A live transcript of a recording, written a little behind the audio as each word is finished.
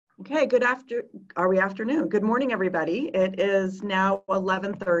Okay, afternoon? Good morning, everybody. It is now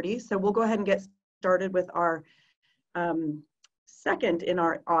 11:30, so we'll go ahead and get started with our second in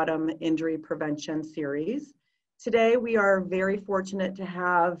our autumn injury prevention series. Today, we are very fortunate to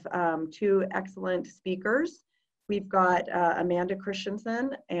have two excellent speakers. We've got Amanda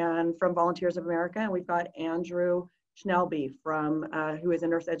Christenson from Volunteers of America, and we've got Andrew Schnebly who is a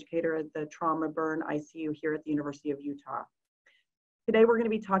nurse educator at the Trauma Burn ICU here at the University of Utah. Today, we're going to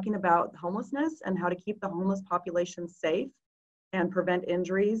be talking about homelessness and how to keep the homeless population safe and prevent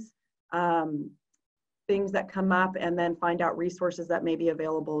injuries, things that come up, and then find out resources that may be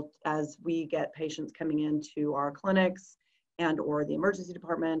available as we get patients coming into our clinics and or the emergency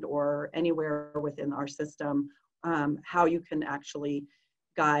department or anywhere within our system, how you can actually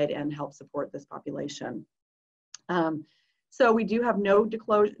guide and help support this population. So we do have no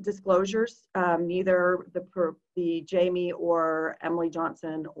disclosures, neither the Jamie or Emily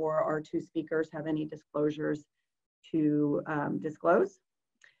Johnson or our two speakers have any disclosures to disclose.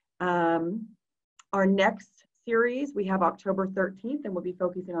 Our next series, we have October 13th, and we'll be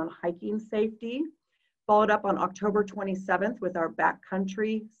focusing on hiking safety, followed up on October 27th with our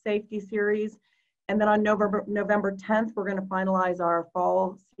backcountry safety series. And then on November 10th, we're gonna finalize our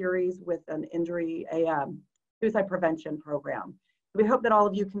fall series with an suicide prevention program. We hope that all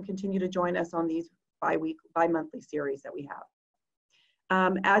of you can continue to join us on these bi-monthly series that we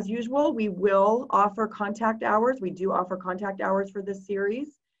have. As usual, we will offer contact hours. We do offer contact hours for this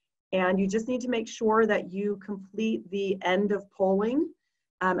series. And you just need to make sure that you complete the end of polling.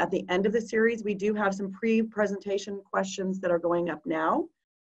 At the end of the series, we do have some pre-presentation questions that are going up now.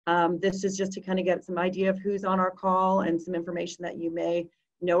 This is just to kind of get some idea of who's on our call and some information that you may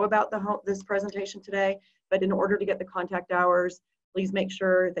know about this presentation today. But in order to get the contact hours, please make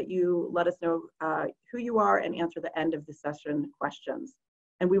sure that you let us know who you are and answer the end of the session questions.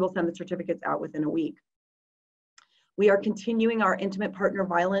 And we will send the certificates out within a week. We are continuing our Intimate Partner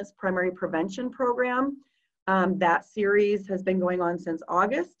Violence Primary Prevention Program. That series has been going on since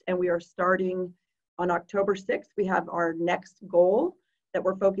August, and we are starting on October 6th. We have our next goal that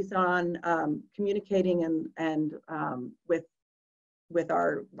we're focused on communicating and with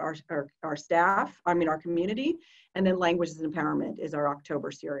our staff, our community, and then languages and empowerment is our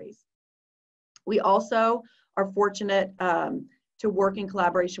October series. We also are fortunate to work in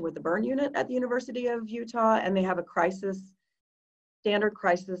collaboration with the Burn Unit at the University of Utah, and they have a crisis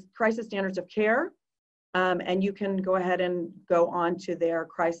standards of care, and you can go ahead and go on to their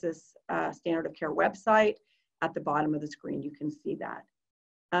crisis standard of care website. At the bottom of the screen, you can see that.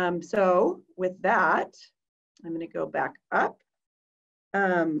 So with that, I'm going to go back up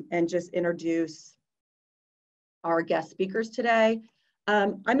and just introduce our guest speakers today.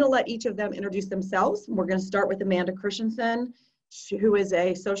 I'm going to let each of them introduce themselves. We're going to start with Amanda Christenson, who is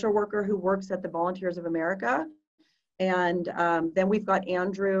a social worker who works at the Volunteers of America. And then we've got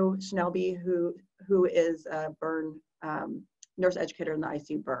Andrew Schnebly, who is a burn nurse educator in the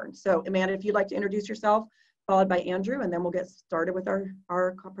ICU burn. So Amanda, if you'd like to introduce yourself, followed by Andrew, and then we'll get started with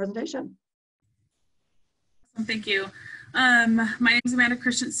our presentation. Thank you. My name is Amanda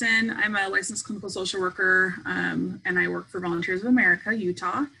Christenson. I'm a licensed clinical social worker, and I work for Volunteers of America,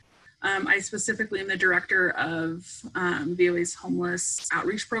 Utah. I specifically am the director of VOA's homeless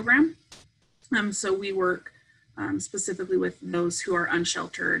outreach program. So we work specifically with those who are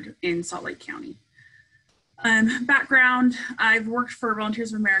unsheltered in Salt Lake County. Background, I've worked for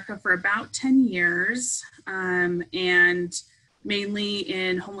Volunteers of America for about 10 years, and mainly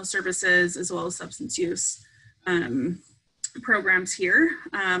in homeless services as well as substance use programs here.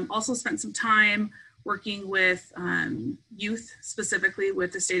 Also spent some time working with youth, specifically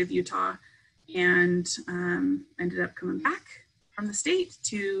with the state of Utah, and ended up coming back from the state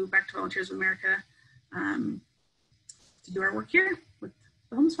back to Volunteers of America to do our work here with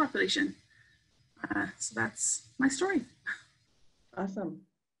the homeless population. So that's my story. Awesome.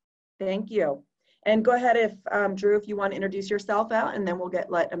 Thank you. And go ahead, Drew, if you want to introduce yourself out, and then we'll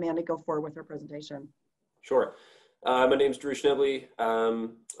let Amanda go forward with her presentation. Sure. My name is Drew Schnebly.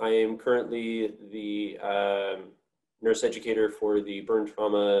 I am currently the nurse educator for the Burn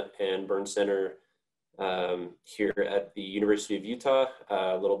Trauma and Burn Center here at the University of Utah.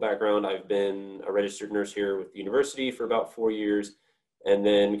 A little background, I've been a registered nurse here with the university for about 4 years, and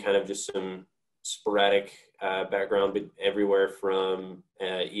then kind of just some sporadic background, but everywhere from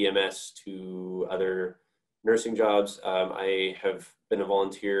EMS to other nursing jobs. I have been a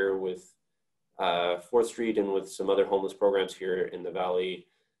volunteer with 4th Street and with some other homeless programs here in the Valley.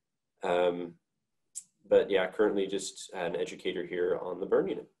 But yeah, currently just an educator here on the Burn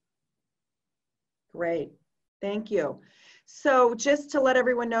Unit. Great, thank you. So just to let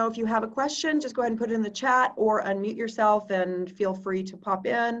everyone know, if you have a question, just go ahead and put it in the chat or unmute yourself and feel free to pop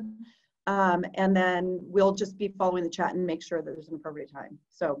in. And then we'll just be following the chat and make sure that there's an appropriate time.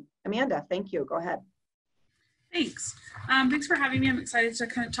 So Amanda, thank you. Go ahead. Thanks. Thanks for having me. I'm excited to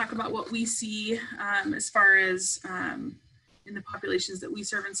kind of talk about what we see as far as in the populations that we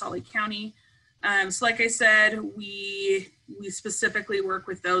serve in Salt Lake County. So like I said, we specifically work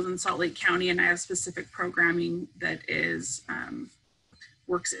with those in Salt Lake County, and I have specific programming that is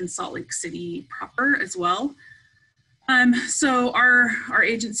works in Salt Lake City proper as well. So our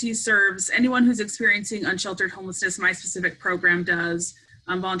agency serves anyone who's experiencing unsheltered homelessness. My specific program does.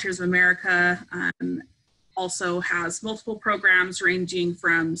 Volunteers of America also has multiple programs ranging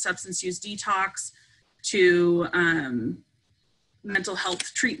from substance use detox to mental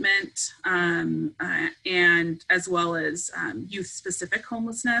health treatment, and as well as youth-specific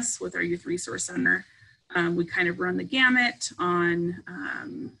homelessness with our Youth Resource Center. We kind of run the gamut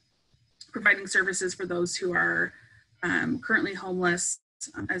on providing services for those who are currently homeless,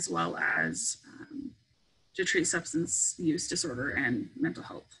 as well as to treat substance use disorder and mental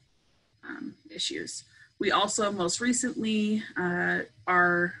health issues. We also most recently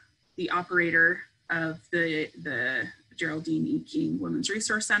are the operator of the Geraldine E. King Women's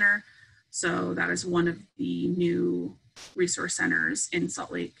Resource Center. So that is one of the new resource centers in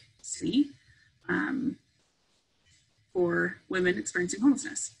Salt Lake City for women experiencing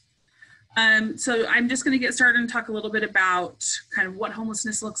homelessness. So I'm just going to get started and talk a little bit about kind of what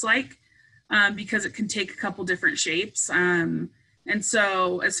homelessness looks like, because it can take a couple different shapes. And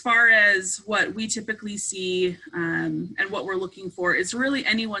so as far as what we typically see and what we're looking for is really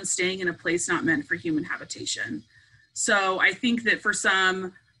anyone staying in a place not meant for human habitation. So I think that for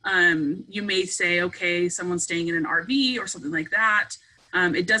some, you may say, okay, someone's staying in an RV or something like that.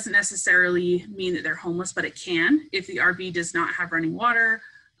 It doesn't necessarily mean that they're homeless, but it can. If the RV does not have running water,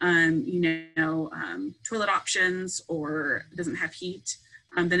 toilet options, or doesn't have heat,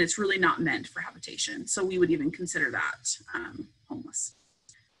 then it's really not meant for habitation. So we would even consider that homeless.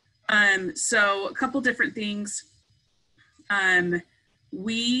 So a couple different things.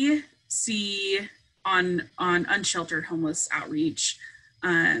 We see on unsheltered homeless outreach,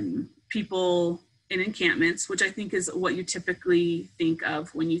 people in encampments, which I think is what you typically think of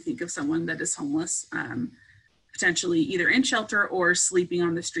when you think of someone that is homeless, potentially either in shelter or sleeping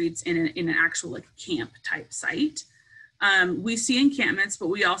on the streets in an actual like camp type site. We see encampments, but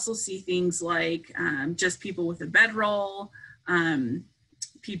we also see things like just people with a bedroll,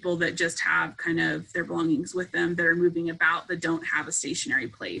 people that just have kind of their belongings with them that are moving about that don't have a stationary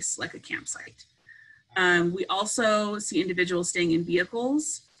place like a campsite. We also see individuals staying in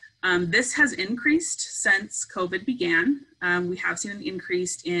vehicles. This has increased since COVID began. We have seen an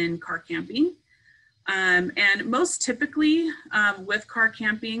increase in car camping. And most typically with car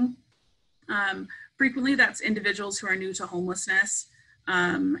camping, frequently that's individuals who are new to homelessness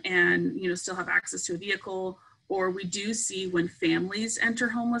and still have access to a vehicle. Or we do see when families enter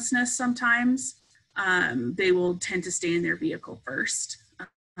homelessness sometimes, they will tend to stay in their vehicle first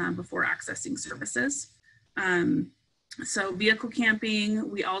before accessing services. So vehicle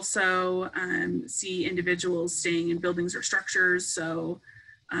camping, we also see individuals staying in buildings or structures, so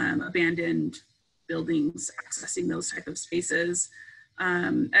abandoned buildings, accessing those type of spaces,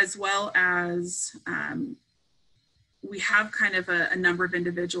 as well as we have kind of a number of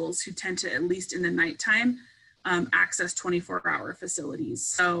individuals who tend to, at least in the nighttime, access 24-hour facilities.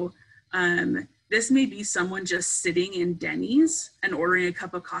 So this may be someone just sitting in Denny's and ordering a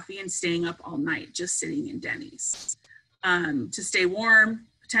cup of coffee and staying up all night, just sitting in Denny's to stay warm,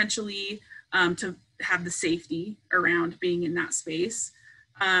 potentially to have the safety around being in that space.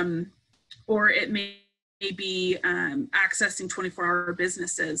 Or it may be accessing 24-hour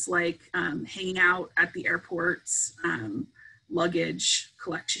businesses like hanging out at the airport's luggage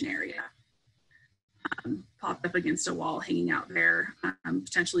collection area. Popped up against a wall, hanging out there,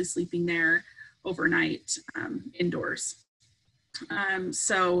 potentially sleeping there overnight indoors.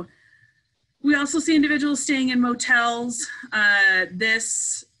 So we also see individuals staying in motels.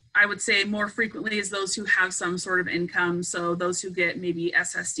 This, I would say, more frequently is those who have some sort of income. So those who get maybe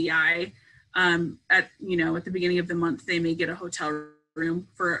SSDI at the beginning of the month, they may get a hotel room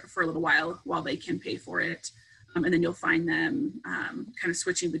for a little while they can pay for it. And then you'll find them kind of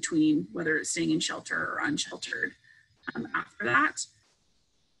switching between whether it's staying in shelter or unsheltered after that.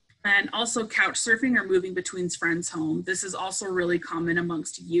 And also couch surfing or moving between friends' home. This is also really common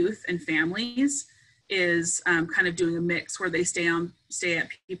amongst youth and families, is kind of doing a mix where they stay at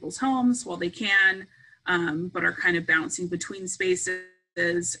people's homes while they can, but are kind of bouncing between spaces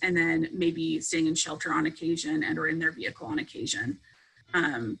and then maybe staying in shelter on occasion and or in their vehicle on occasion.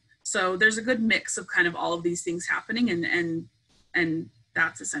 So there's a good mix of kind of all of these things happening, and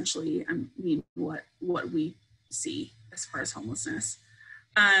that's essentially, I mean, what we see as far as homelessness.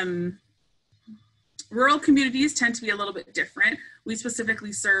 Rural communities tend to be a little bit different. We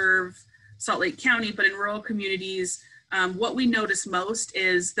specifically serve Salt Lake County, but in rural communities, what we notice most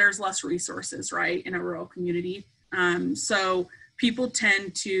is there's less resources, right, in a rural community. So people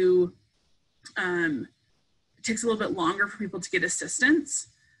tend to, it takes a little bit longer for people to get assistance,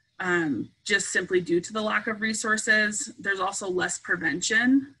 just simply due to the lack of resources. There's also less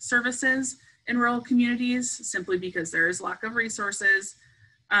prevention services in rural communities, simply because there is lack of resources.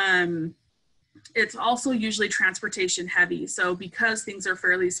 It's also usually transportation heavy. So because things are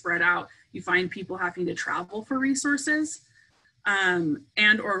fairly spread out, you find people having to travel for resources,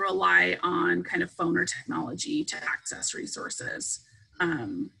 and or rely on kind of phone or technology to access resources,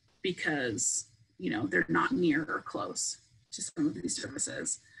 because, you know, they're not near or close to some of these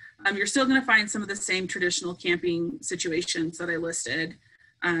services. You're still going to find some of the same traditional camping situations that I listed,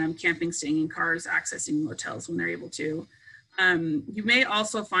 camping, staying in cars, accessing motels when they're able to. You may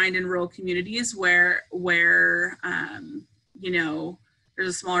also find in rural communities where you know, there's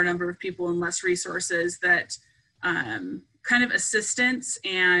a smaller number of people and less resources, that kind of assistance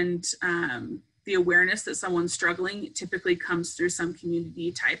and the awareness that someone's struggling typically comes through some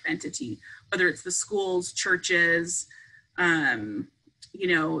community type entity, whether it's the schools, churches, you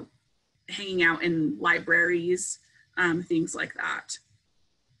know, hanging out in libraries, things like that.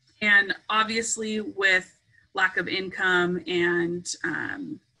 And obviously with lack of income and,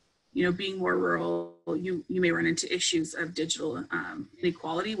 you know, being more rural, you may run into issues of digital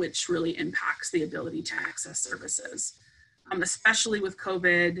inequality, which really impacts the ability to access services. Especially with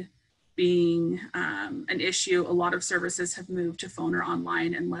COVID being an issue, a lot of services have moved to phone or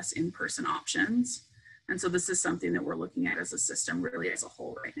online and less in-person options. And so this is something that we're looking at as a system, really as a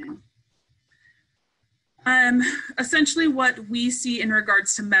whole right now. Essentially what we see in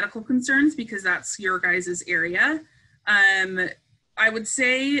regards to medical concerns, because that's your guys' area, I would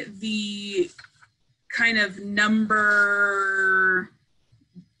say the kind of number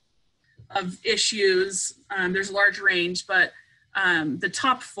of issues, there's a large range, but the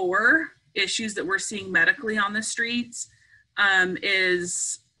top 4 issues that we're seeing medically on the streets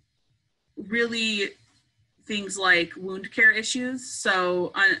is really things like wound care issues.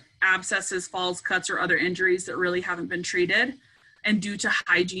 So abscesses, falls, cuts, or other injuries that really haven't been treated, and due to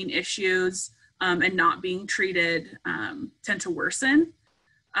hygiene issues and not being treated, tend to worsen.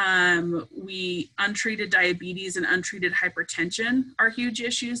 Untreated diabetes and untreated hypertension are huge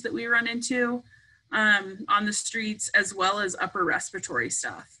issues that we run into on the streets, as well as upper respiratory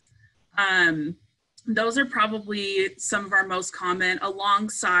stuff. Those are probably some of our most common,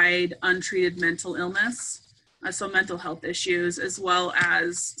 alongside untreated mental illness, so mental health issues, as well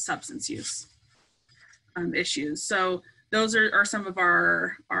as substance use issues. So those are some of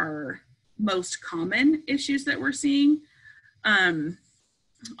our most common issues that we're seeing on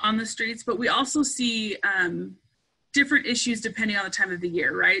the streets. But we also see different issues depending on the time of the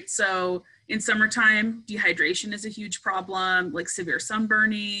year, right? So in summertime, dehydration is a huge problem, like severe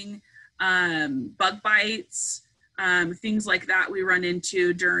sunburning, bug bites, things like that we run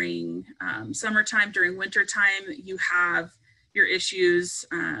into during summertime. During wintertime, you have your issues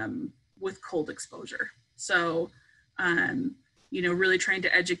with cold exposure. So, you know, really trying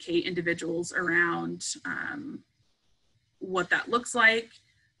to educate individuals around what that looks like.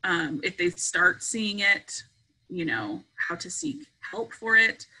 If they start seeing it, you know, how to seek help for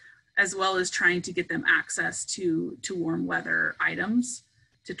it, as well as trying to get them access to warm weather items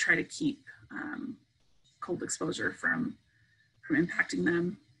to try to keep cold exposure from impacting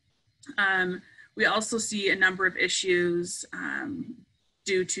them. We also see a number of issues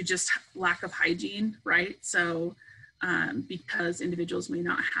due to just lack of hygiene, right? So because individuals may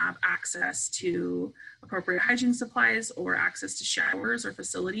not have access to appropriate hygiene supplies or access to showers or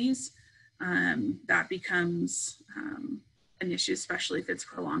facilities, that becomes an issue, especially if it's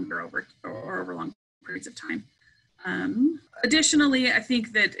prolonged or over long periods of time. Additionally, I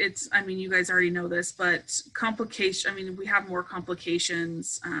think that it's, I mean, you guys already know this, but we have more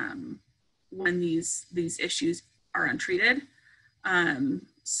complications when these issues are untreated.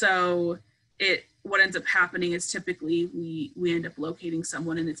 So what ends up happening is typically we end up locating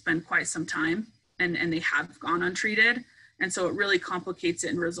someone and it's been quite some time and they have gone untreated. And so it really complicates it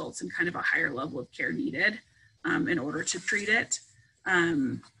and results in kind of a higher level of care needed in order to treat it.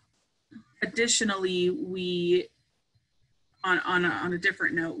 Additionally, on a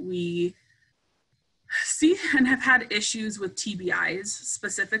different note, we see and have had issues with TBIs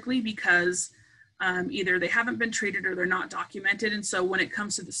specifically because either they haven't been treated or they're not documented. And so when it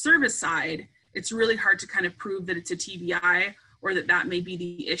comes to the service side, it's really hard to kind of prove that it's a TBI or that may be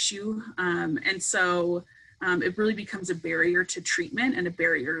the issue. And so it really becomes a barrier to treatment and a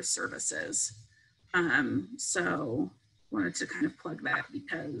barrier to services. So wanted to kind of plug that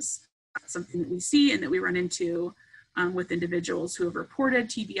because that's something that we see and that we run into with individuals who have reported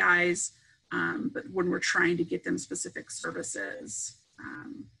TBIs, but when we're trying to get them specific services,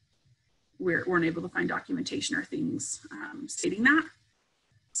 we're unable to find documentation or things stating that.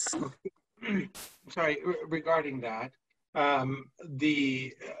 So. Sorry, regarding that,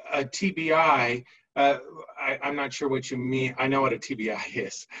 the TBI, I'm not sure what you mean. I know what a TBI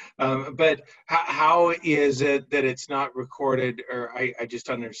is, but how is it that it's not recorded, or I just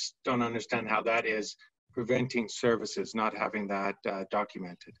don't understand how that is preventing services, not having that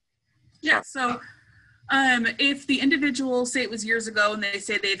documented? Yeah, so if the individual, say it was years ago and they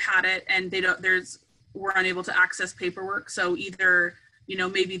say they've had it and we're unable to access paperwork. So either,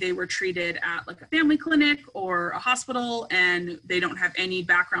 maybe they were treated at like a family clinic or a hospital and they don't have any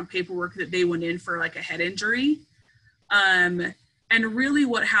background paperwork that they went in for like a head injury. And really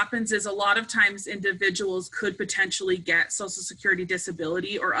what happens is a lot of times individuals could potentially get Social Security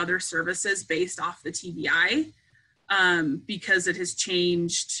disability or other services based off the TBI because it has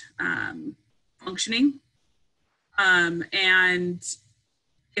changed functioning. And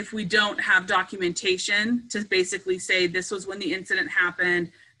if we don't have documentation to basically say this was when the incident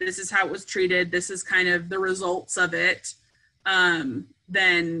happened, this is how it was treated, this is kind of the results of it,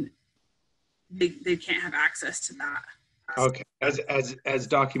 then they can't have access to that. Okay, as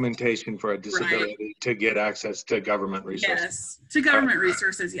documentation for a disability, right, to get access to government resources. Yes, to government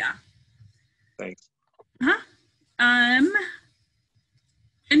resources, yeah. Thanks.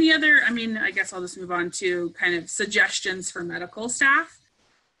 Any other, I guess I'll just move on to kind of suggestions for medical staff.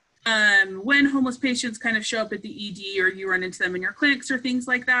 When homeless patients kind of show up at the ED or you run into them in your clinics or things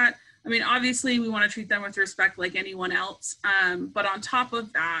like that, obviously we want to treat them with respect like anyone else. But on top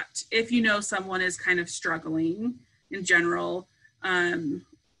of that, if someone is kind of struggling in general,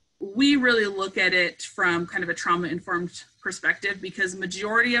 we really look at it from kind of a trauma-informed perspective because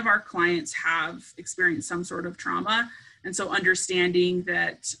majority of our clients have experienced some sort of trauma. And so understanding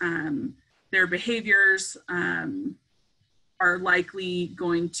that their behaviors are likely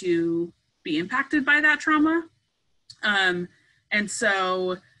going to be impacted by that trauma. And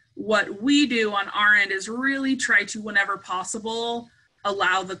so what we do on our end is really try to, whenever possible,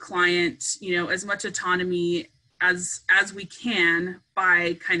 allow the client, as much autonomy as we can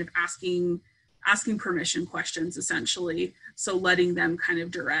by kind of asking permission questions, essentially. So letting them kind of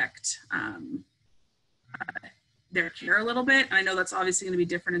direct their care a little bit. And I know that's obviously going to be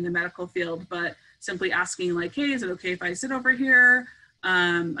different in the medical field, but simply asking like, hey, is it okay if I sit over here?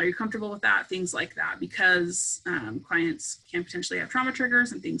 Are you comfortable with that? Things like that, because clients can potentially have trauma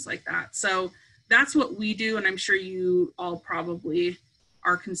triggers and things like that. So that's what we do. And I'm sure you all probably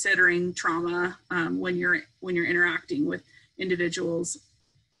are considering trauma when you're interacting with individuals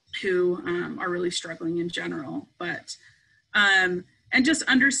who are really struggling in general. But and just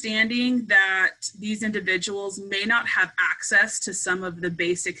understanding that these individuals may not have access to some of the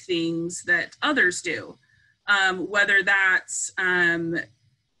basic things that others do. Whether that's,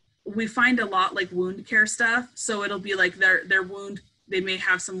 we find a lot like wound care stuff. So it'll be like their wound, they may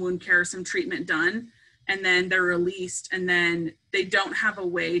have some wound care, some treatment done, and then they're released, and then they don't have a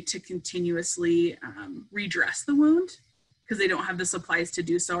way to continuously redress the wound because they don't have the supplies to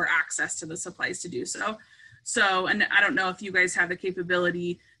do so or access to the supplies to do so. So, and I don't know if you guys have the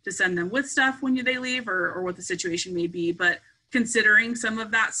capability to send them with stuff when they leave or what the situation may be, but considering some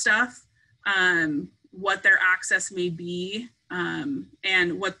of that stuff, what their access may be,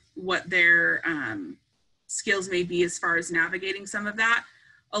 and what their skills may be as far as navigating some of that.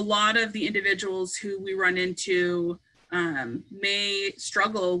 A lot of the individuals who we run into may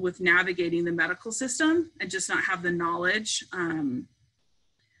struggle with navigating the medical system and just not have the knowledge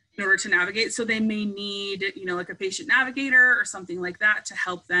in order to navigate. So they may need, like a patient navigator or something like that to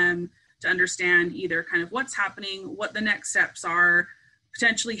help them to understand either kind of what's happening, what the next steps are,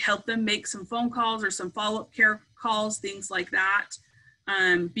 potentially help them make some phone calls or some follow-up care calls, things like that,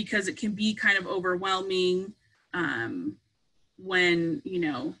 because it can be kind of overwhelming when,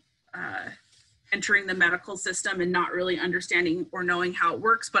 entering the medical system and not really understanding or knowing how it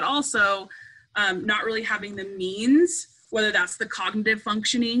works, but also not really having the means, whether that's the cognitive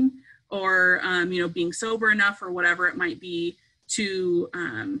functioning or, being sober enough or whatever it might be to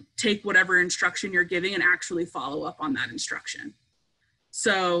take whatever instruction you're giving and actually follow up on that instruction.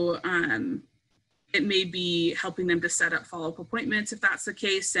 So, It may be helping them to set up follow-up appointments if that's the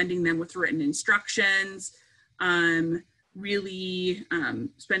case, sending them with written instructions, really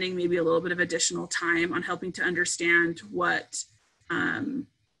spending maybe a little bit of additional time on helping to understand what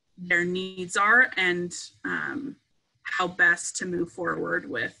their needs are and how best to move forward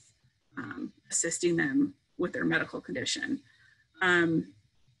with assisting them with their medical condition.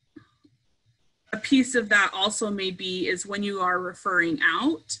 A piece of that also maybe is when you are referring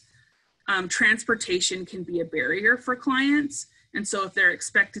out, transportation can be a barrier for clients. And so if they're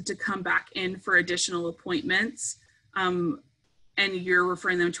expected to come back in for additional appointments, and you're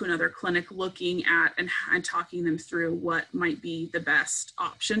referring them to another clinic, looking at and talking them through what might be the best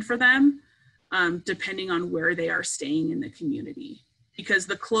option for them, depending on where they are staying in the community. Because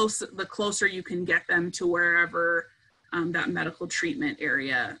the closer you can get them to wherever that medical treatment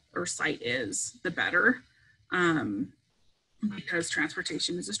area or site is, the better, because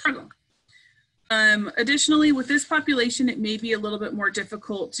transportation is a struggle. Additionally, with this population, it may be a little bit more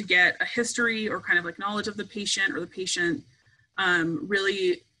difficult to get a history or kind of like knowledge of the patient, or the patient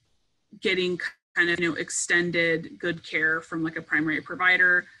really getting kind of, extended good care from like a primary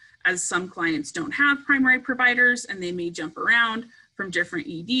provider, as some clients don't have primary providers and they may jump around from different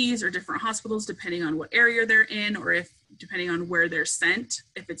EDs or different hospitals depending on what area they're in, or if depending on where they're sent,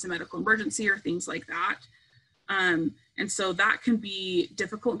 if it's a medical emergency or things like that. And so that can be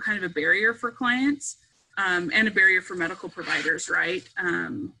difficult and kind of a barrier for clients, and a barrier for medical providers, right?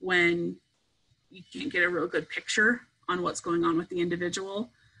 When you can't get a real good picture on what's going on with the individual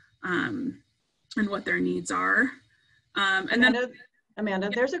and what their needs are. And then Amanda,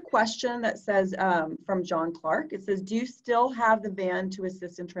 there's a question that says from John Clark. It says, do you still have the van to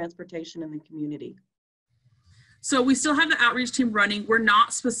assist in transportation in the community? So we still have the outreach team running. We're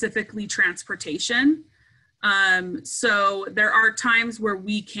not specifically transportation. So there are times where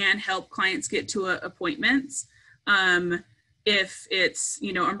we can help clients get to appointments if it's,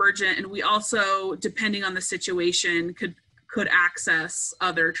 emergent. And we also, depending on the situation, could access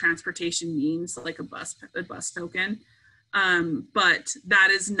other transportation means like a bus token. But that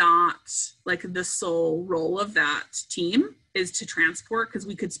is not like the sole role of that team, is to transport, because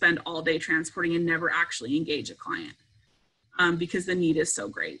we could spend all day transporting and never actually engage a client because the need is so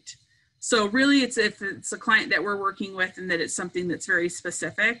great. So really, if it's a client that we're working with and that it's something that's very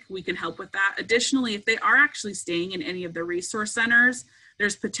specific, we can help with that. Additionally, if they are actually staying in any of the resource centers,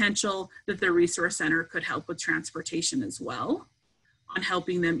 there's potential that the resource center could help with transportation as well, on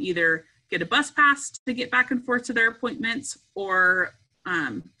helping them either get a bus pass to get back and forth to their appointments, or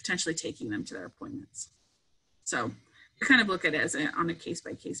potentially taking them to their appointments. So we kind of look at it as on a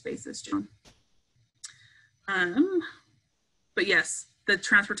case-by-case basis, John. But yes, the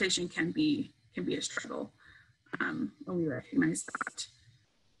transportation can be a struggle, and we recognize that.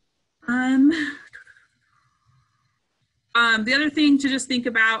 The other thing to just think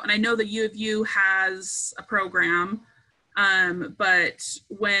about, and I know that U of U has a program, but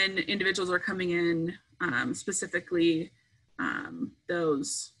when individuals are coming in, specifically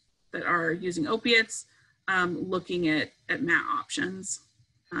those that are using opiates, looking at MAT options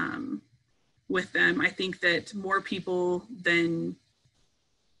with them. I think that more people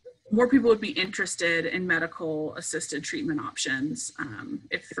would be interested in medical assisted treatment options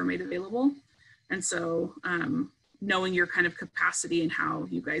if they're made available. And so knowing your kind of capacity and how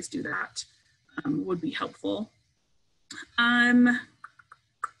you guys do that would be helpful.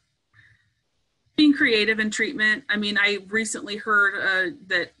 Being creative in treatment. I mean, I recently heard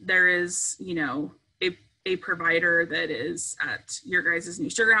that there is, a provider that is at your guys'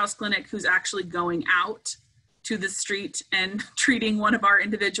 new Sugar House clinic who's actually going out to the street and treating one of our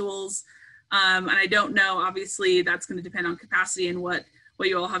individuals. And I don't know, obviously that's going to depend on capacity and what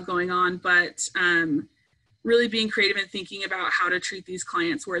you all have going on, but really being creative and thinking about how to treat these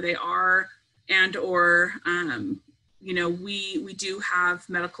clients where they are, and or we do have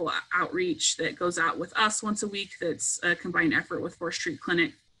medical outreach that goes out with us once a week. That's a combined effort with Forest Street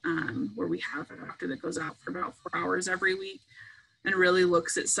Clinic, where we have a doctor that goes out for about 4 hours every week and really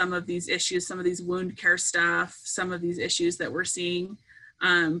looks at some of these issues, some of these wound care stuff, some of these issues that we're seeing.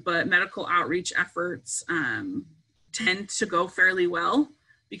 But medical outreach efforts tend to go fairly well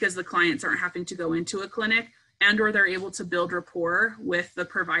because the clients aren't having to go into a clinic, and or they're able to build rapport with the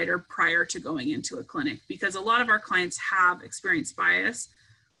provider prior to going into a clinic, because a lot of our clients have experienced bias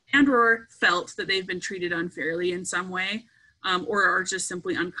and or felt that they've been treated unfairly in some way, or are just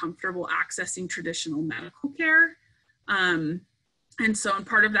simply uncomfortable accessing traditional medical care. And so, and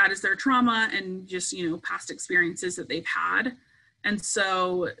part of that is their trauma and just, past experiences that they've had. And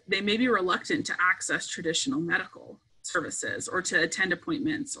so they may be reluctant to access traditional medical services or to attend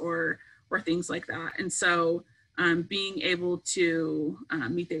appointments or or things like that. And so being able to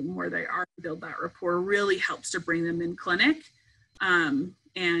meet them where they are, build that rapport really helps to bring them in clinic and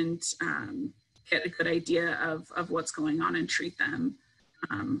get a good idea of what's going on and treat them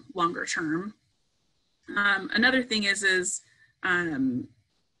longer term. Another thing is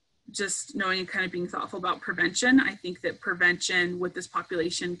just knowing and kind of being thoughtful about prevention. I think that prevention with this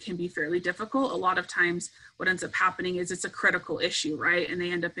population can be fairly difficult. A lot of times what ends up happening is it's a critical issue, right? And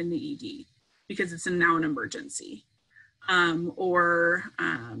they end up in the ED because it's now an emergency. And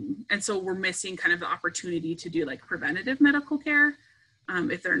so we're missing kind of the opportunity to do like preventative medical care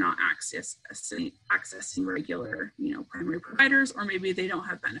if they're not accessing regular, primary providers, or maybe they don't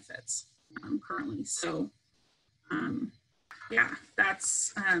have benefits currently. So yeah,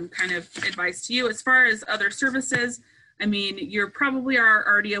 that's kind of advice to you. As far as other services, I mean, you're probably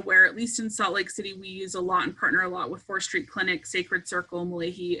already aware, at least in Salt Lake City, we use a lot and partner a lot with 4th Street Clinic, Sacred Circle,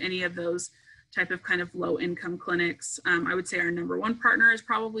 Malahi, any of those type of kind of low income clinics. I would say our #1 partner is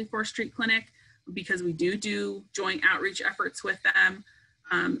probably 4th Street Clinic because we do joint outreach efforts with them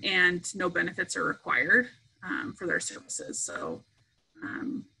and no benefits are required for their services. So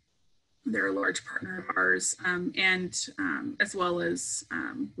they're a large partner of ours, and as well as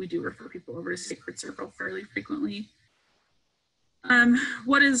we do refer people over to Sacred Circle fairly frequently.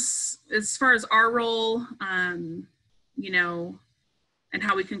 What is, as far as our role, and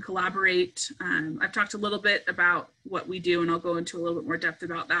how we can collaborate, I've talked a little bit about what we do, and I'll go into a little bit more depth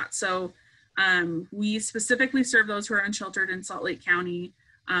about that. So we specifically serve those who are unsheltered in Salt Lake County.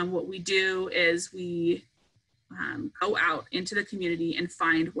 What we do is we go out into the community and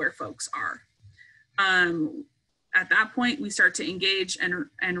find where folks are. At that point, we start to engage and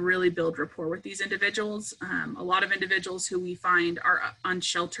really build rapport with these individuals. A lot of individuals who we find are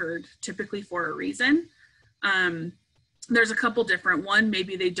unsheltered, typically for a reason. There's a couple different. One,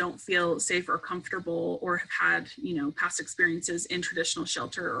 maybe they don't feel safe or comfortable or have had, past experiences in traditional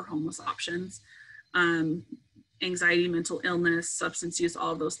shelter or homeless options. Anxiety, mental illness, substance use,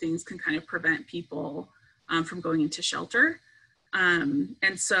 all of those things can kind of prevent people from going into shelter. And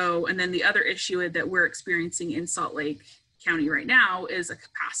then the other issue that we're experiencing in Salt Lake County right now is a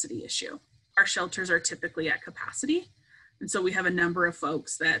capacity issue. Our shelters are typically at capacity. And so we have a number of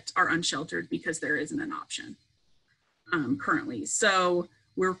folks that are unsheltered because there isn't an option currently. So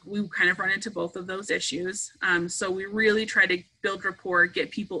we kind of run into both of those issues. So we really try to build rapport, get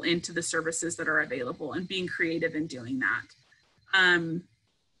people into the services that are available and being creative in doing that.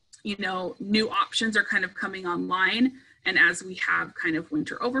 New options are kind of coming online. And as we have kind of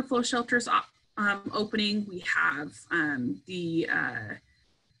winter overflow shelters opening, we have the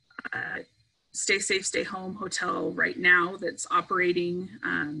Stay Safe, Stay Home hotel right now that's operating,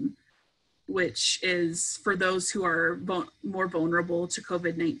 which is for those who are more vulnerable to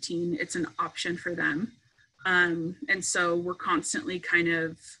COVID-19. It's an option for them. And so we're constantly kind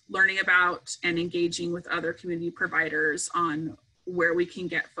of learning about and engaging with other community providers on where we can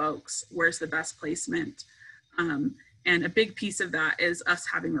get folks, where's the best placement. And a big piece of that is us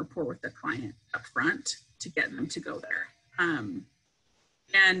having rapport with the client up front to get them to go there.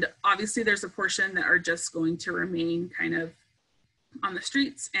 And obviously there's a portion that are just going to remain kind of on the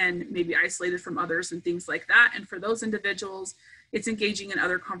streets and maybe isolated from others and things like that. And for those individuals, it's engaging in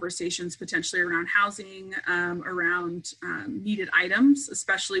other conversations, potentially around housing, around needed items,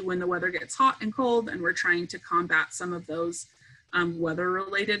 especially when the weather gets hot and cold and we're trying to combat some of those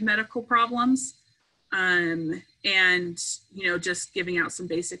weather-related medical problems. And, just giving out some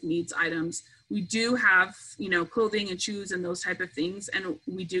basic needs items. We do have, clothing and shoes and those type of things, and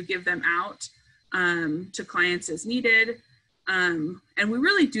we do give them out to clients as needed. And we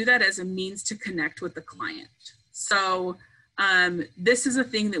really do that as a means to connect with the client. So this is a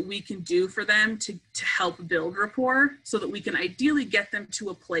thing that we can do for them to help build rapport so that we can ideally get them to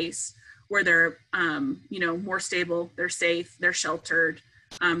a place where they're, more stable, they're safe, they're sheltered,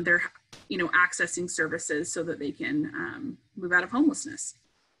 they're, accessing services so that they can move out of homelessness.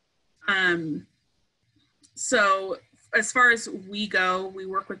 So as far as we go, we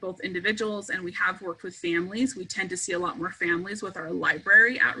work with both individuals and we have worked with families. We tend to see a lot more families with our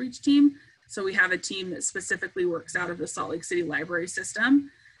library outreach team. So we have a team that specifically works out of the Salt Lake City library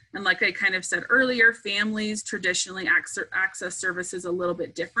system. And like I kind of said earlier, families traditionally access services a little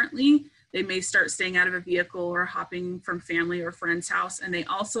bit differently. They may start staying out of a vehicle or hopping from family or friend's house. And they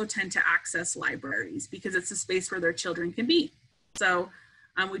also tend to access libraries because it's a space where their children can be. So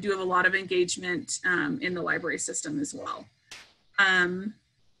we do have a lot of engagement in the library system as well.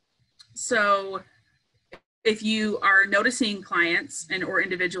 So if you are noticing clients or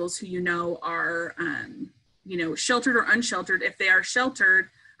individuals who are, sheltered or unsheltered, if they are sheltered,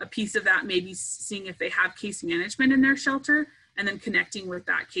 a piece of that, maybe seeing if they have case management in their shelter, and then connecting with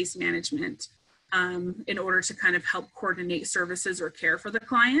that case management in order to kind of help coordinate services or care for the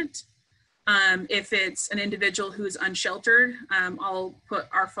client. If it's an individual who's unsheltered, I'll put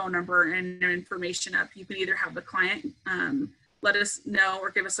our phone number and their information up. You can either have the client let us know or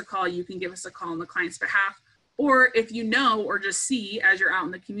give us a call. You can give us a call on the client's behalf. Or if you know or just see as you're out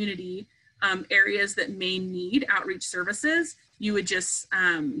in the community areas that may need outreach services, you would just,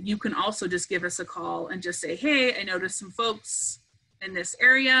 you can also just give us a call and just say, hey, I noticed some folks in this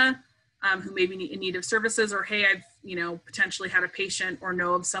area who may be in need of services, or hey, I've potentially had a patient or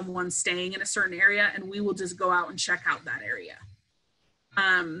know of someone staying in a certain area, and we will just go out and check out that area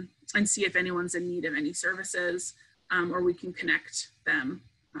and see if anyone's in need of any services, or we can connect them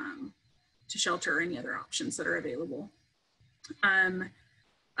to shelter or any other options that are available.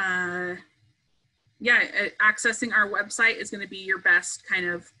 Accessing our website is going to be your best kind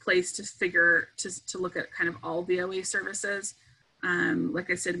of place to look at kind of all VOA services. Like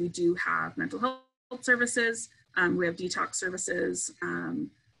I said, we do have mental health services. We have detox services,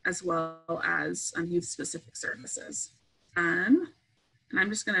 as well as youth-specific services. And I'm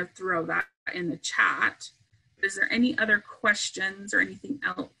just going to throw that in the chat. Is there any other questions or anything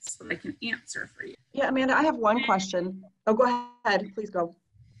else that I can answer for you? Yeah, Amanda, I have one question. Oh, go ahead. Please go.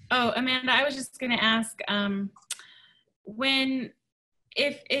 Oh, Amanda, I was just going to ask,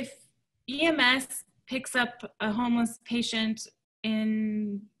 if EMS picks up a homeless patient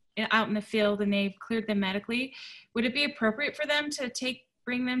out in the field and they've cleared them medically, would it be appropriate for them to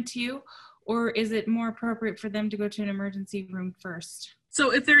bring them to you, or is it more appropriate for them to go to an emergency room first?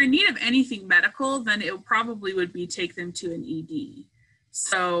 So if they're in need of anything medical, then it probably would be take them to an ED.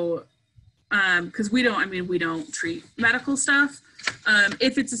 So, because we don't treat medical stuff.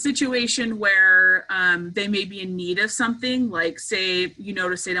 If it's a situation where they may be in need of something, like say you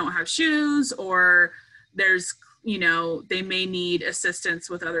notice they don't have shoes, or there's they may need assistance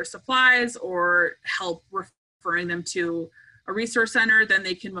with other supplies or help referring them to a resource center, then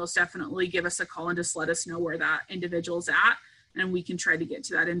they can most definitely give us a call and just let us know where that individual's at, and we can try to get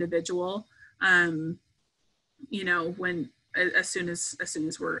to that individual, when as soon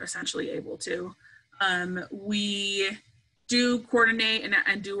as we're essentially able to. We do coordinate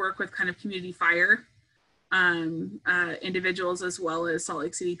and do work with kind of community fire individuals, as well as Salt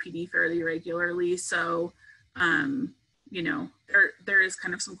Lake City PD fairly regularly. So, there is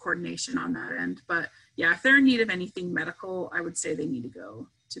kind of some coordination on that end. But yeah, if they're in need of anything medical, I would say they need to go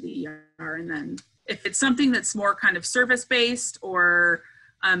to the ER. And then if it's something that's more kind of service-based or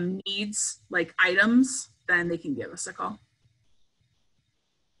needs like items, then they can give us a call.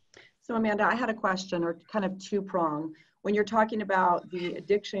 So Amanda, I had a question, or kind of two-prong. When you're talking about the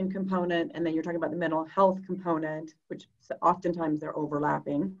addiction component and then you're talking about the mental health component, which oftentimes they're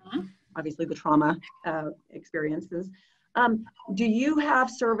overlapping, obviously the trauma experiences, do you have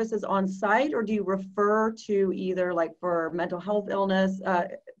services on site, or do you refer to either, like for mental health illness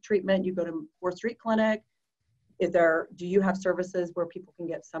treatment, you go to 4th Street Clinic? Do you have services where people can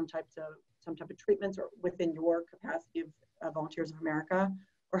get some type of treatments, or within your capacity of Volunteers of America?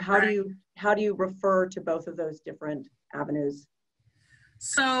 Or how do you refer to both of those different avenues?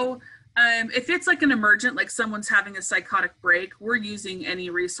 So if it's like an emergent, like someone's having a psychotic break, we're using any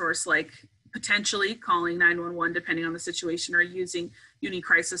resource, like potentially calling 911 depending on the situation, or using Uni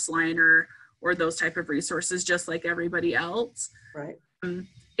Crisis Line or those type of resources, just like everybody else. Right.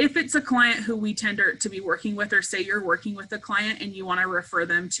 If it's a client who we tend to be working with, or say you're working with a client and you want to refer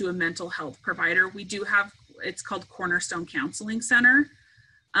them to a mental health provider, we do have, it's called Cornerstone Counseling Center.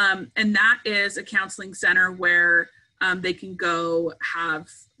 And that is a counseling center where they can go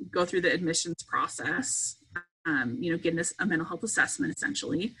through the admissions process, getting a mental health assessment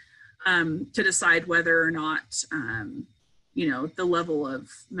essentially, to decide whether or not, the level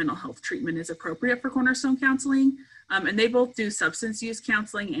of mental health treatment is appropriate for Cornerstone Counseling. And they both do substance use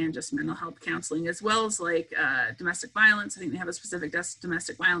counseling and just mental health counseling, as well as like domestic violence. I think they have a specific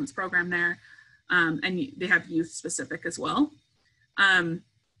domestic violence program there. And they have youth specific as well.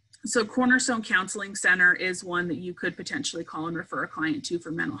 So Cornerstone Counseling Center is one that you could potentially call and refer a client to for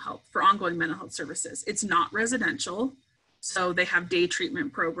ongoing mental health services. It's not residential, so they have day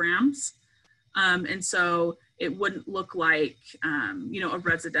treatment programs. And so it wouldn't look like, a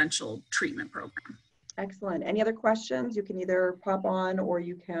residential treatment program. Excellent. Any other questions? You can either pop on or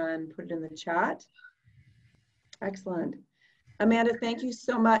you can put it in the chat. Excellent. Amanda, thank you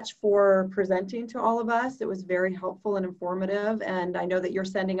so much for presenting to all of us. It was very helpful and informative. And I know that you're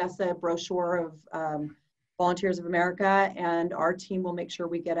sending us a brochure of Volunteers of America, and our team will make sure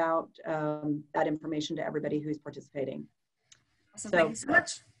we get out that information to everybody who's participating. Awesome. Thank you so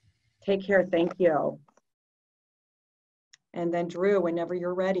much. Take care. Thank you. And then Drew, whenever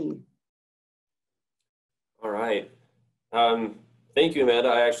you're ready. All right. Thank you, Amanda.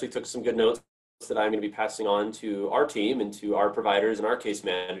 I actually took some good notes that I'm going to be passing on to our team and to our providers and our case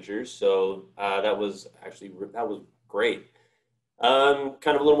managers. So that was great. Kind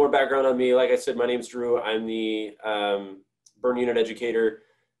of a little more background on me. Like I said, my name is Drew. I'm the burn unit educator.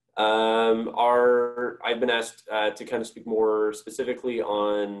 I've been asked to kind of speak more specifically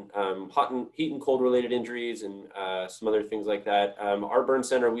on heat and cold related injuries and some other things like that. Our burn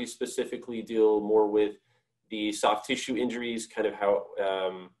center, we specifically deal more with the soft tissue injuries, kind of how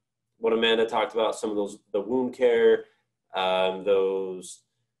what Amanda talked about, some of those, the wound care, those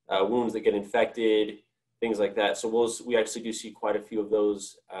wounds that get infected, things like that. So we actually do see quite a few of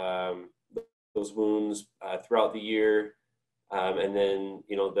those wounds throughout the year. And then,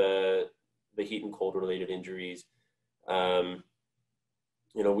 you know, the heat and cold related injuries, you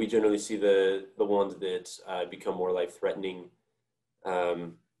know, we generally see the ones that become more life threatening.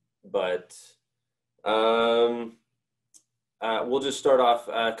 We'll just start off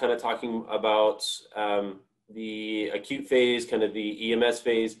kind of talking about the acute phase, kind of the EMS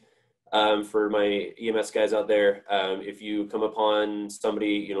phase. For my EMS guys out there, if you come upon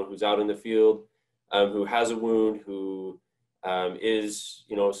somebody, you know, who's out in the field, who has a wound, who is,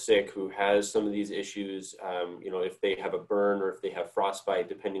 you know, sick, who has some of these issues, you know, if they have a burn or if they have frostbite,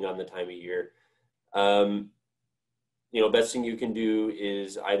 depending on the time of year, you know, best thing you can do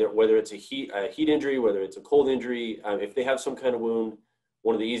is either, whether it's a heat injury, whether it's a cold injury, if they have some kind of wound,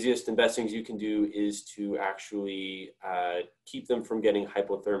 one of the easiest and best things you can do is to actually keep them from getting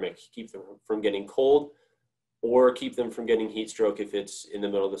hypothermic, keep them from getting cold, or keep them from getting heat stroke if it's in the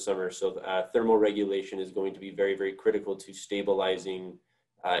middle of the summer. So thermal regulation is going to be very, very critical to stabilizing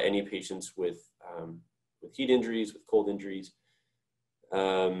any patients with heat injuries, with cold injuries.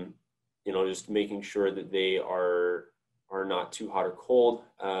 You know, just making sure that they are not too hot or cold.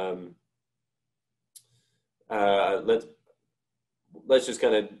 Let's just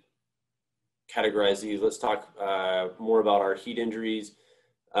kind of categorize these. Let's talk more about our heat injuries.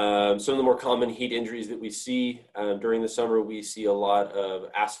 Some of the more common heat injuries that we see during the summer, we see a lot of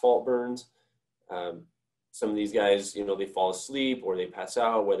asphalt burns. Some of these guys, you know, they fall asleep or they pass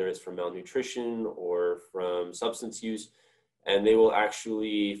out, whether it's from malnutrition or from substance use, and they will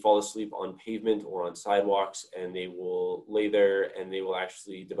actually fall asleep on pavement or on sidewalks, and they will lay there and they will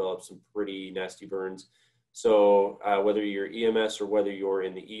actually develop some pretty nasty burns. So whether you're EMS or whether you're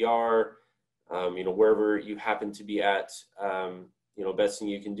in the ER, you know, wherever you happen to be at, you know, best thing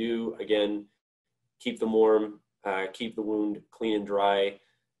you can do, again, keep them warm, keep the wound clean and dry,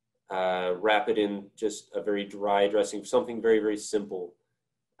 wrap it in just a very dry dressing, something very, very simple.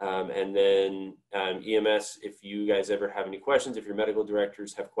 And then EMS, if you guys ever have any questions, if your medical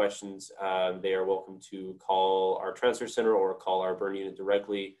directors have questions, they are welcome to call our transfer center or call our burn unit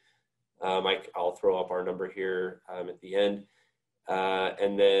directly. I'll throw up our number here at the end.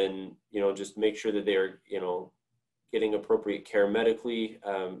 And then, you know, just make sure that they're, you know, getting appropriate care medically.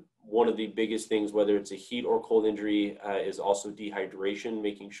 One of the biggest things, whether it's a heat or cold injury, is also dehydration,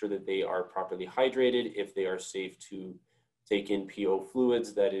 making sure that they are properly hydrated. If they are safe to take in PO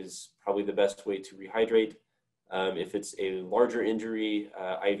fluids, that is probably the best way to rehydrate. If it's a larger injury,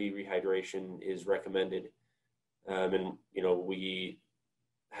 IV rehydration is recommended. And, you know, we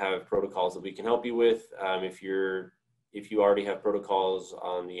have protocols that we can help you with. If you already have protocols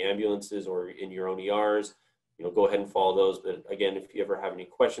on the ambulances or in your own ERs, you know, go ahead and follow those. But again, if you ever have any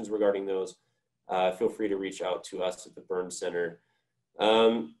questions regarding those, feel free to reach out to us at the Burn Center.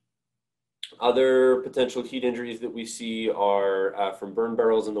 Other potential heat injuries that we see are from burn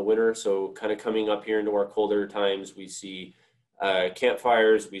barrels in the winter. So kind of coming up here into our colder times, we see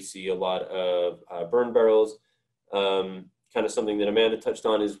campfires, we see a lot of burn barrels. Kind of something that Amanda touched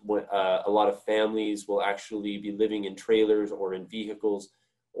on is a lot of families will actually be living in trailers or in vehicles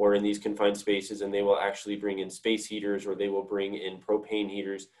or in these confined spaces, and they will actually bring in space heaters or they will bring in propane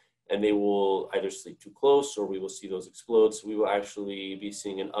heaters, and they will either sleep too close or we will see those explode. So we will actually be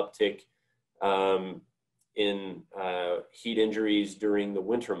seeing an uptick in heat injuries during the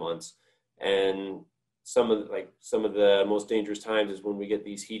winter months. And some of the most dangerous times is when we get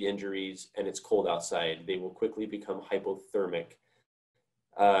these heat injuries and it's cold outside. They will quickly become hypothermic.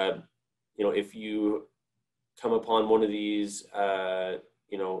 You know, if you come upon one of these,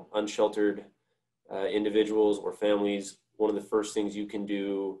 you know, unsheltered individuals or families, one of the first things you can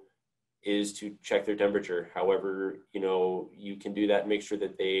do is to check their temperature. However, you know, you can do that and make sure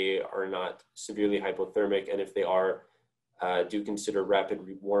that they are not severely hypothermic. And if they are, do consider rapid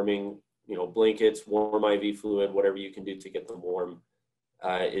warming, you know, blankets, warm IV fluid, whatever you can do to get them warm.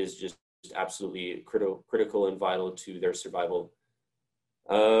 is just absolutely critical and vital to their survival.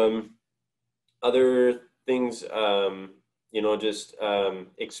 Other things, just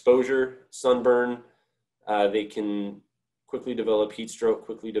exposure, sunburn. They can quickly develop heat stroke,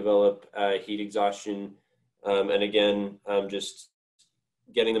 quickly develop heat exhaustion. And again, just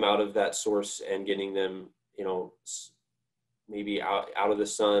getting them out of that source and getting them, maybe out of the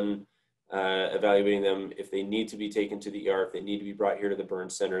sun, evaluating them if they need to be taken to the ER, if they need to be brought here to the burn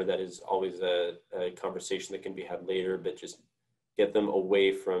center. That is always a conversation that can be had later, but just get them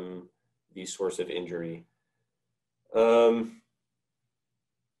away from the source of injury.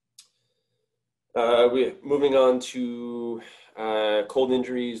 Moving on to cold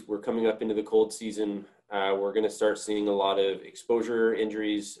injuries. We're coming up into the cold season. We're going to start seeing a lot of exposure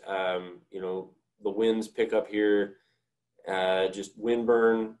injuries. The winds pick up here. Just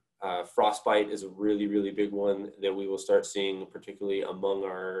windburn, frostbite is a really, really big one that we will start seeing, particularly among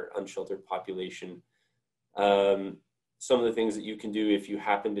our unsheltered population. Some of the things that you can do if you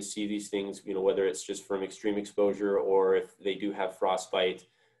happen to see these things, whether it's just from extreme exposure or if they do have frostbite,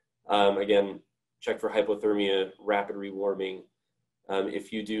 again, check for hypothermia, rapid rewarming.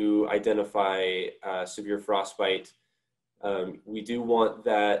 If you do identify severe frostbite, we do want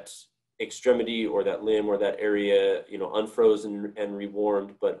that extremity or that limb or that area, unfrozen and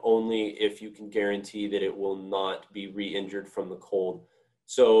rewarmed, but only if you can guarantee that it will not be re-injured from the cold.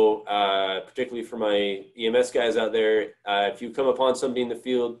 So particularly for my EMS guys out there, if you come upon somebody in the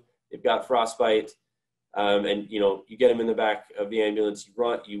field, they've got frostbite, and you get them in the back of the ambulance,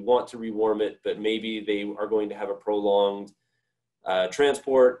 you want to rewarm it, but maybe they are going to have a prolonged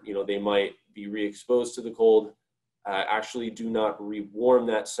transport, they might be re-exposed to the cold. Actually do not rewarm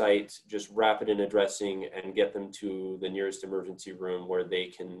that site, just wrap it in a dressing and get them to the nearest emergency room where they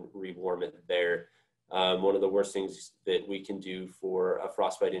can rewarm it there. One of the worst things that we can do for a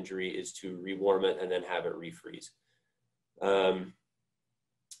frostbite injury is to rewarm it and then have it refreeze.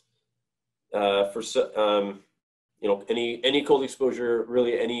 Any cold exposure,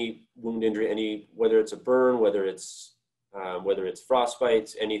 really any wound injury, whether it's a burn, whether it's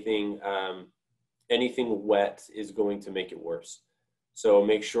frostbite, anything wet is going to make it worse. So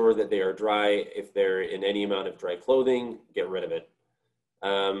make sure that they are dry. If they're in any amount of dry clothing, get rid of it.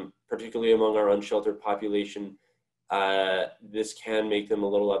 Particularly among our unsheltered population, this can make them a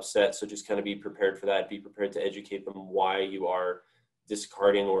little upset. So just kind of be prepared for that. Be prepared to educate them why you are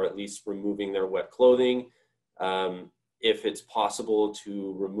discarding or at least removing their wet clothing. If it's possible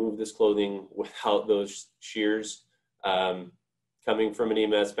to remove this clothing without those shears, coming from an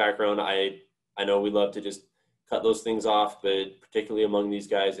EMS background, I know we love to just cut those things off, but particularly among these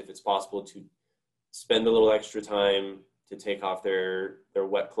guys, if it's possible to spend a little extra time to take off their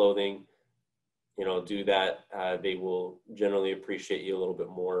wet clothing, do that. They will generally appreciate you a little bit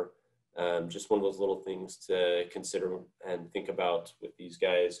more. Just one of those little things to consider and think about with these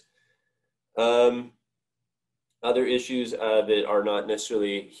guys. Other issues that are not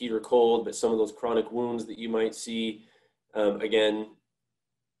necessarily heat or cold, but some of those chronic wounds that you might see, again,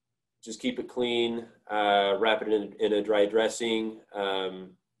 just keep it clean, wrap it in a dry dressing.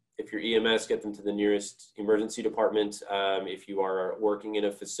 If you're EMS, get them to the nearest emergency department. If you are working in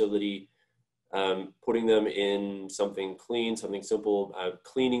a facility, putting them in something clean, something simple,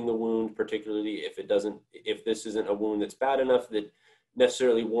 cleaning the wound, particularly if this isn't a wound that's bad enough that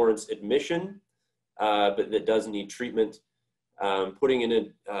necessarily warrants admission, but that does need treatment. Putting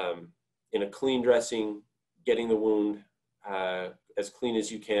in a clean dressing, getting the wound as clean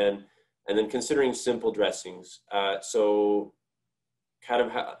as you can, and then considering simple dressings. So kind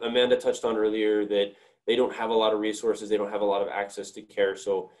of Amanda touched on earlier that they don't have a lot of resources, they don't have a lot of access to care.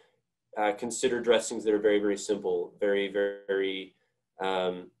 So consider dressings that are very, very simple, very, very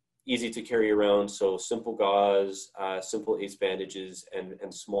easy to carry around. So simple gauze, simple ace bandages,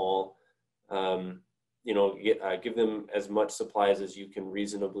 and small. Give them as much supplies as you can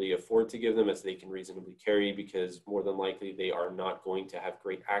reasonably afford to give them, as they can reasonably carry, because more than likely they are not going to have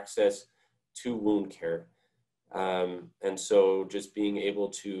great access to wound care. And so just being able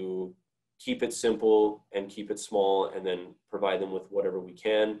to keep it simple and keep it small and then provide them with whatever we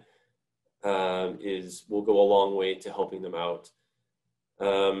can will go a long way to helping them out.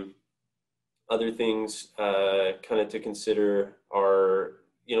 Other things kind of to consider are,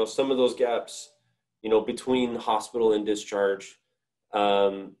 some of those gaps, between hospital and discharge.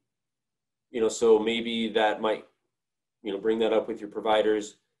 So maybe that might, bring that up with your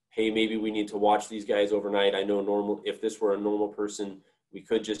providers. Hey, maybe we need to watch these guys overnight. I know if this were a normal person, we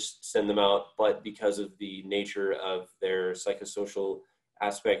could just send them out, but because of the nature of their psychosocial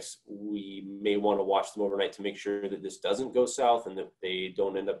aspects, we may want to watch them overnight to make sure that this doesn't go south and that they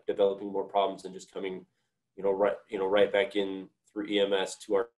don't end up developing more problems and just coming, right back in through EMS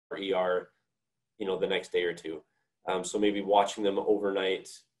to our ER, the next day or two. So maybe watching them overnight,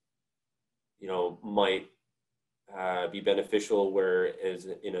 might be beneficial, whereas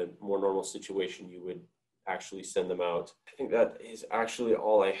in a more normal situation, you would actually send them out. I think that is actually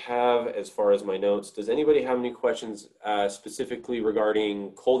all I have as far as my notes. Does anybody have any questions specifically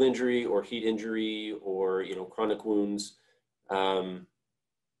regarding cold injury or heat injury or, chronic wounds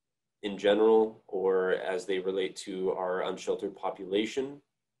in general, or as they relate to our unsheltered population?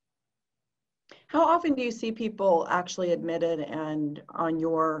 How often do you see people actually admitted and on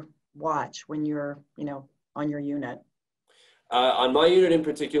your watch when you're, on your unit? On my unit in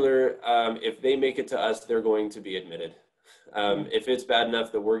particular, if they make it to us, they're going to be admitted. If it's bad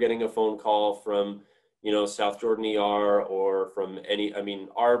enough that we're getting a phone call from, South Jordan ER or from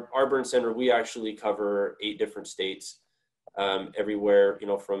our burn center, we actually cover 8 different states, everywhere,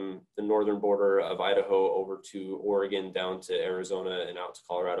 from the northern border of Idaho over to Oregon, down to Arizona and out to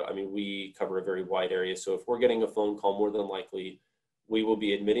Colorado. We cover a very wide area. So if we're getting a phone call, more than likely, we will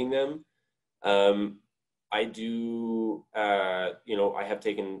be admitting them. I do, I have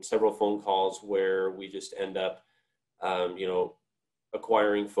taken several phone calls where we just end up,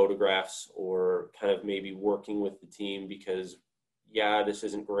 acquiring photographs or kind of maybe working with the team because, yeah, this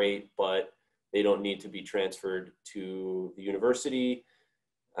isn't great, but they don't need to be transferred to the university.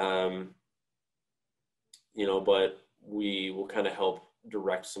 But we will kind of help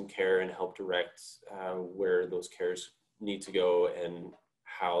direct some care and help direct where those cares need to go and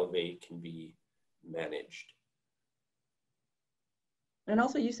how they can be managed. And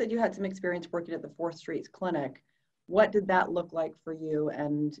also, you said you had some experience working at the 4th Street Clinic. What did that look like for you?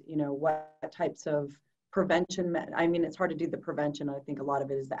 And, what types of prevention? It's hard to do the prevention. I think a lot of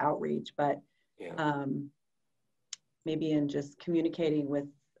it is the outreach, but yeah. Maybe in just communicating with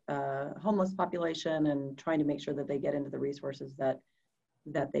homeless population and trying to make sure that they get into the resources that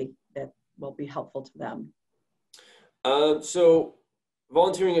will be helpful to them. So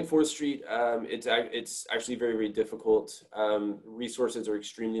volunteering at 4th Street, it's actually very, very difficult. Resources are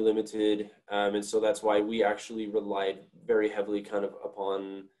extremely limited. And so that's why we actually relied very heavily kind of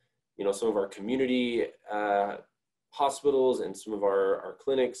upon, some of our community hospitals and some of our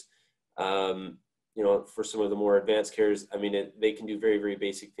clinics, for some of the more advanced cares. They can do very, very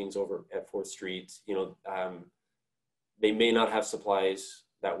basic things over at 4th Street. They may not have supplies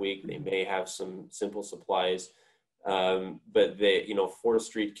that week. They may have some simple supplies. But 4th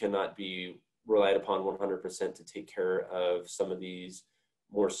Street cannot be relied upon 100% to take care of some of these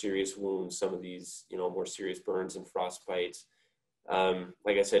more serious wounds, some of these, more serious burns and frostbites.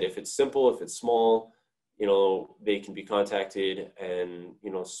 Like I said, if it's simple, if it's small, they can be contacted and,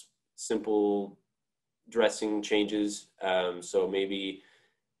 simple dressing changes. So maybe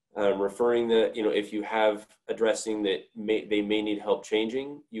referring if you have a dressing that they may need help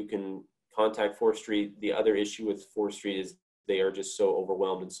changing, you can contact 4th Street. The other issue with 4th Street is they are just so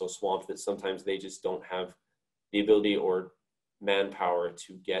overwhelmed and so swamped that sometimes they just don't have the ability or manpower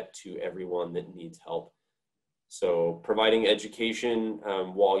to get to everyone that needs help. So providing education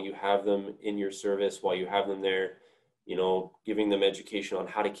while you have them in your service, while you have them there, giving them education on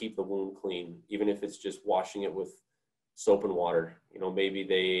how to keep the wound clean, even if it's just washing it with soap and water. Maybe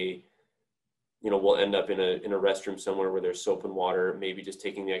they will end up in a restroom somewhere where there's soap and water, maybe just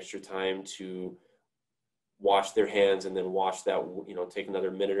taking the extra time to wash their hands and then wash that, take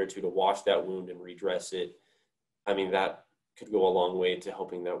another minute or two to wash that wound and redress it. That could go a long way to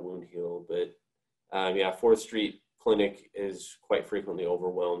helping that wound heal. But 4th Street Clinic is quite frequently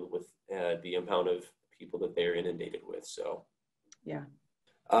overwhelmed with the amount of people that they're inundated with. So, yeah.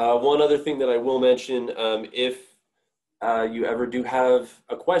 One other thing that I will mention, if you ever do have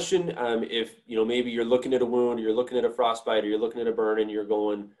a question, if maybe you're looking at a wound, or you're looking at a frostbite, or you're looking at a burn, and you're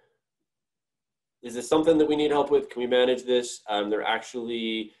going, is this something that we need help with? Can we manage this? There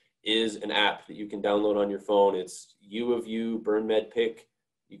actually is an app that you can download on your phone. It's U of U Burn Med Pick.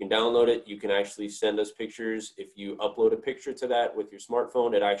 You can download it. You can actually send us pictures. If you upload a picture to that with your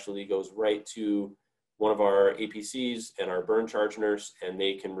smartphone, it actually goes right to one of our APCs and our burn charge nurse, and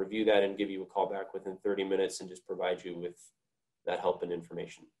they can review that and give you a call back within 30 minutes and just provide you with that help and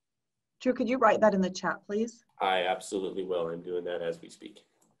information. Drew, could you write that in the chat, please? I absolutely will. I'm doing that as we speak.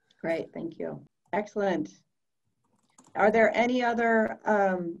 Great, thank you. Excellent. Are there any other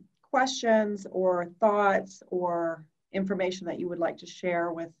questions or thoughts or information that you would like to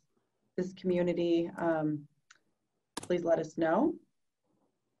share with this community? Please let us know.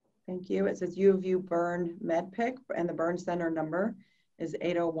 Thank you. It says U of U Burn Med Pick and the Burn Center number is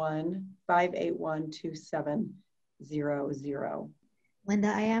 801-581-2700. Linda,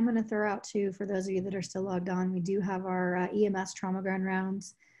 I am going to throw out too, for those of you that are still logged on, we do have our EMS Trauma Grand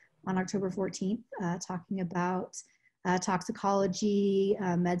Rounds on October 14th, talking about toxicology,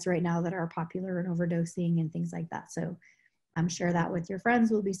 meds right now that are popular and overdosing and things like that. So share that with your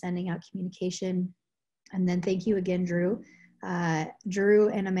friends. We'll be sending out communication. And then thank you again, Drew. Drew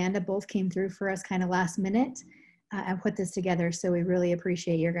and Amanda both came through for us kind of last minute and put this together. So we really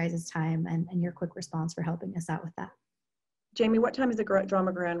appreciate your guys' time and your quick response for helping us out with that. Jamie, what time is the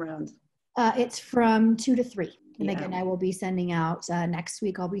Drama Grand Rounds? It's from 2 to 3. And Yeah. again, I will be sending out, next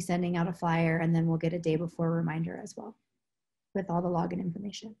week, I'll be sending out a flyer, and then we'll get a day before reminder as well with all the login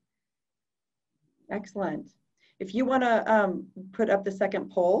information. Excellent. If you want to put up the second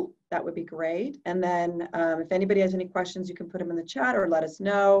poll, that would be great. And then if anybody has any questions, you can put them in the chat or let us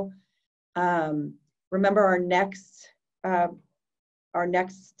know. Remember, our next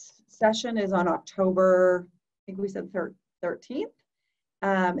session is on October, I think we said 13th,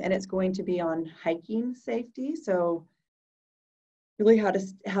 and it's going to be on hiking safety. So really how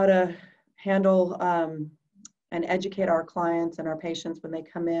to handle and educate our clients and our patients when they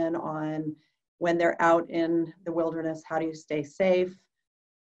come in on when they're out in the wilderness. How do you stay safe?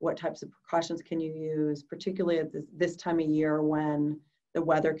 What types of precautions can you use, particularly at this time of year when the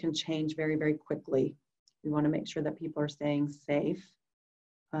weather can change very, very quickly? We want to make sure that people are staying safe.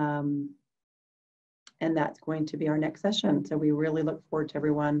 And that's going to be our next session. So we really look forward to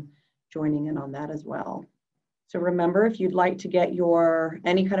everyone joining in on that as well. So remember, if you'd like to get your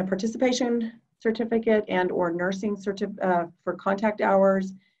any kind of participation certificate and or nursing for contact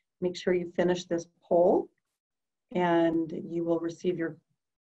hours, make sure you finish this poll and you will receive your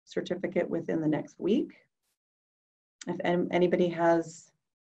certificate within the next week. If anybody has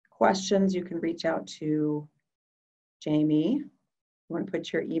questions, you can reach out to Jamie. You want to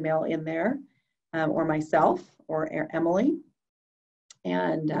put your email in there, or myself or Emily.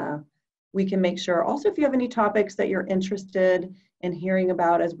 And we can make sure, also if you have any topics that you're interested in hearing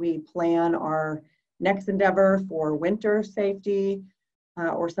about as we plan our next endeavor for winter safety,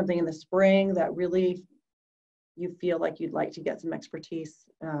 or something in the spring that really you feel like you'd like to get some expertise,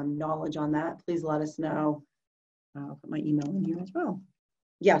 knowledge on that, please let us know. I'll put my email in here as well.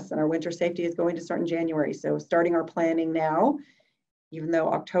 Yes, and our winter safety is going to start in January. So starting our planning now, even though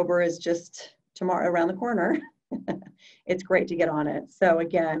October is just tomorrow around the corner, it's great to get on it. So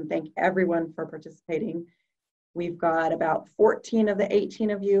again, thank everyone for participating. We've got about 14 of the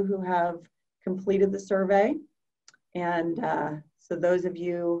 18 of you who have completed the survey. And so those of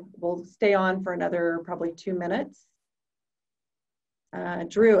you will stay on for another probably 2 minutes.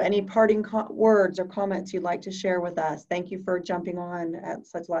 Drew, any parting words or comments you'd like to share with us? Thank you for jumping on at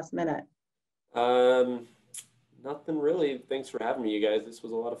such last minute. Nothing really. Thanks for having me, you guys. This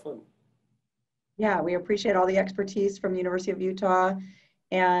was a lot of fun. Yeah, we appreciate all the expertise from the University of Utah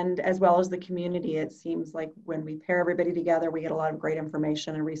and as well as the community. It seems like when we pair everybody together, we get a lot of great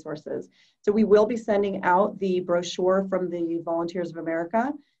information and resources. So we will be sending out the brochure from the Volunteers of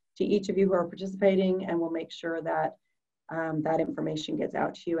America to each of you who are participating, and we'll make sure that that information gets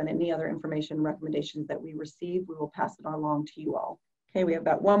out to you, and any other information recommendations that we receive, we will pass it along to you all. Okay, we have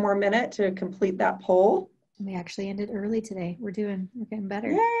about 1 more minute to complete that poll. We actually ended early today. We're getting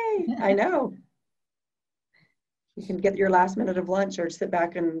better. Yay, I know. You can get your last minute of lunch or sit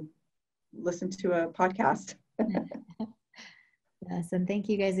back and listen to a podcast. Yes, and thank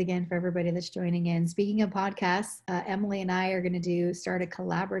you guys again for everybody that's joining in. Speaking of podcasts, Emily and I are going to start a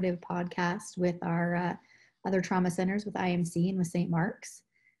collaborative podcast with our other trauma centers, with IMC and with St. Mark's.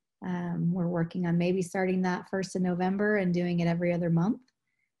 We're working on maybe starting that 1st of November and doing it every other month.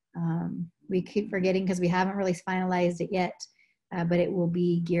 We keep forgetting because we haven't really finalized it yet, but it will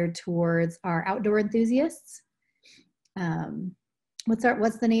be geared towards our outdoor enthusiasts.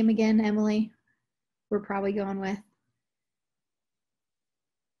 What's the name again, Emily? We're probably going with.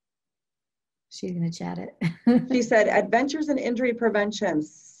 She's going to chat it. She said, Adventures in Injury Prevention,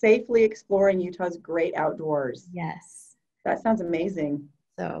 safely exploring Utah's great outdoors. Yes. That sounds amazing.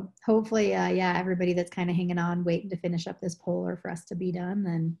 So hopefully, yeah, everybody that's kind of hanging on, waiting to finish up this poll or for us to be done,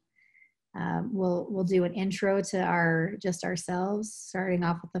 then we'll do an intro to ourselves, starting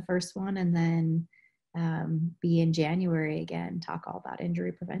off with the first one, and then be in January again, talk all about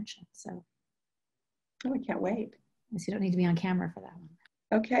injury prevention. So. Oh, I can't wait. So you don't need to be on camera for that one.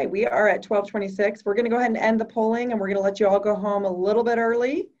 Okay, we are at 12:26. We're going to go ahead and end the polling, and we're going to let you all go home a little bit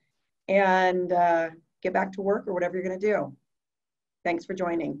early and get back to work or whatever you're going to do. Thanks for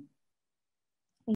joining.